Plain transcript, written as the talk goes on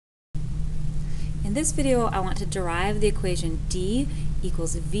In this video, I want to derive the equation d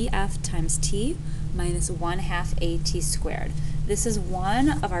equals vf times t minus 1/2 at squared. This is one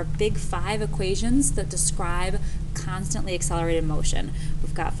of our big 5 equations that describe constantly accelerated motion.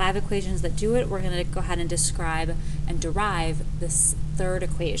 We've got 5 equations that do it. We're going to go ahead and describe and derive this third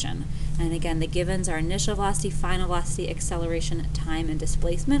equation. And again, the givens are initial velocity, final velocity, acceleration, time, and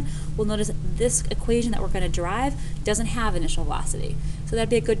displacement. We'll notice this equation that we're going to derive doesn't have initial velocity. So that'd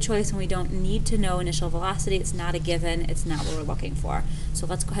be a good choice when we don't need to know initial velocity. It's not a given. It's not what we're looking for. So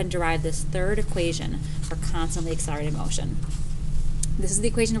let's go ahead and derive this third equation for constantly accelerated motion. This is the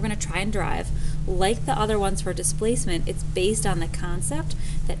equation we're going to try and derive. Like the other ones for displacement, it's based on the concept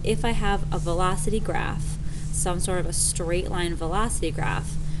that if I have a velocity graph, some sort of a straight line velocity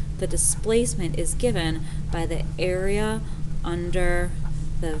graph, the displacement is given by the area under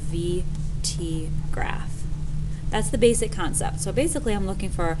the VT graph. That's the basic concept. So basically I'm looking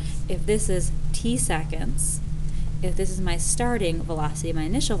for, if this is t seconds, if this is my starting velocity, my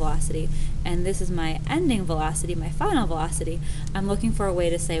initial velocity, and this is my ending velocity, my final velocity, I'm looking for a way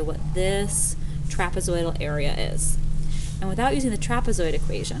to say what this trapezoidal area is. And without using the trapezoid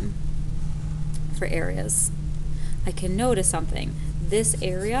equation for areas, I can notice something. This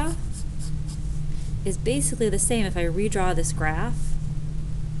area is basically the same if I redraw this graph.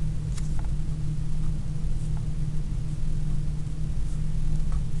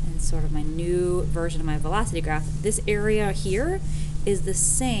 Sort of my new version of my velocity graph, this area here is the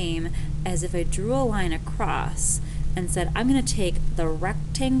same as if I drew a line across and said I'm going to take the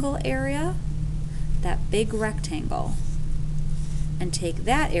rectangle area, that big rectangle, and take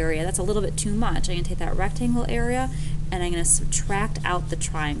that area. That's a little bit too much. I'm going to take that rectangle area and I'm going to subtract out the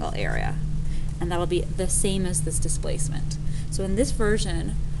triangle area, and that'll be the same as this displacement. So in this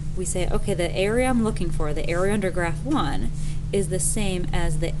version we say, okay, the area I'm looking for, the area under graph 1, is the same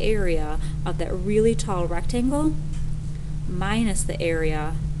as the area of that really tall rectangle minus the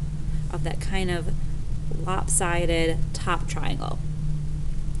area of that kind of lopsided top triangle.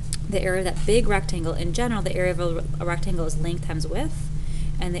 The area of that big rectangle, in general, the area of a rectangle is length times width,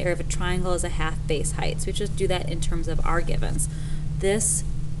 and the area of a triangle is a half base height. So we just do that in terms of our givens. This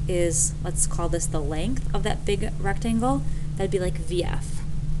is, let's call this the length of that big rectangle. That'd be like VF.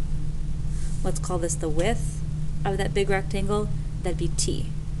 Let's call this the width of that big rectangle. That'd be t.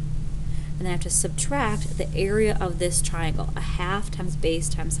 And then I have to subtract the area of this triangle, a half times base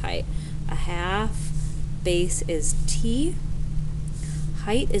times height. A half base is t.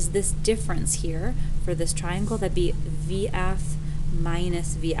 Height is this difference here for this triangle. That'd be VF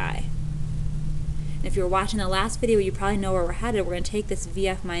minus VI. And if you were watching the last video, you probably know where we're headed. We're going to take this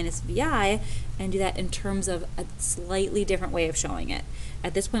VF minus VI and do that in terms of a slightly different way of showing it.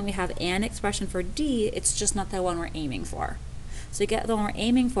 At this point we have an expression for D, it's just not the one we're aiming for. So to get the one we're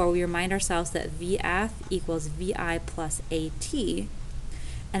aiming for, we remind ourselves that VF equals VI plus AT,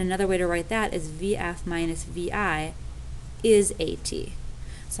 and another way to write that is VF minus VI is AT.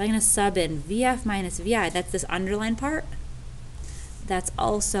 So I'm going to sub in VF minus VI, that's this underlined part, that's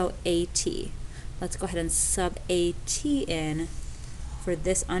also AT. Let's go ahead and sub AT in for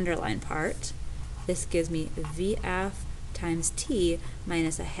this underlined part. This gives me VF times t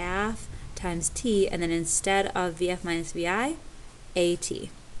minus a half times t, and then instead of VF minus VI, AT.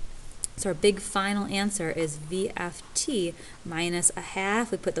 So our big final answer is VFT minus a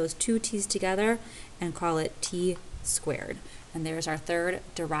half. We put those two t's together and call it t squared. And there's our third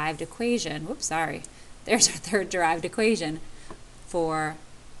derived equation. Whoops, sorry. There's our third derived equation for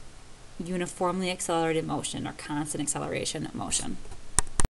uniformly accelerated motion or constant acceleration motion.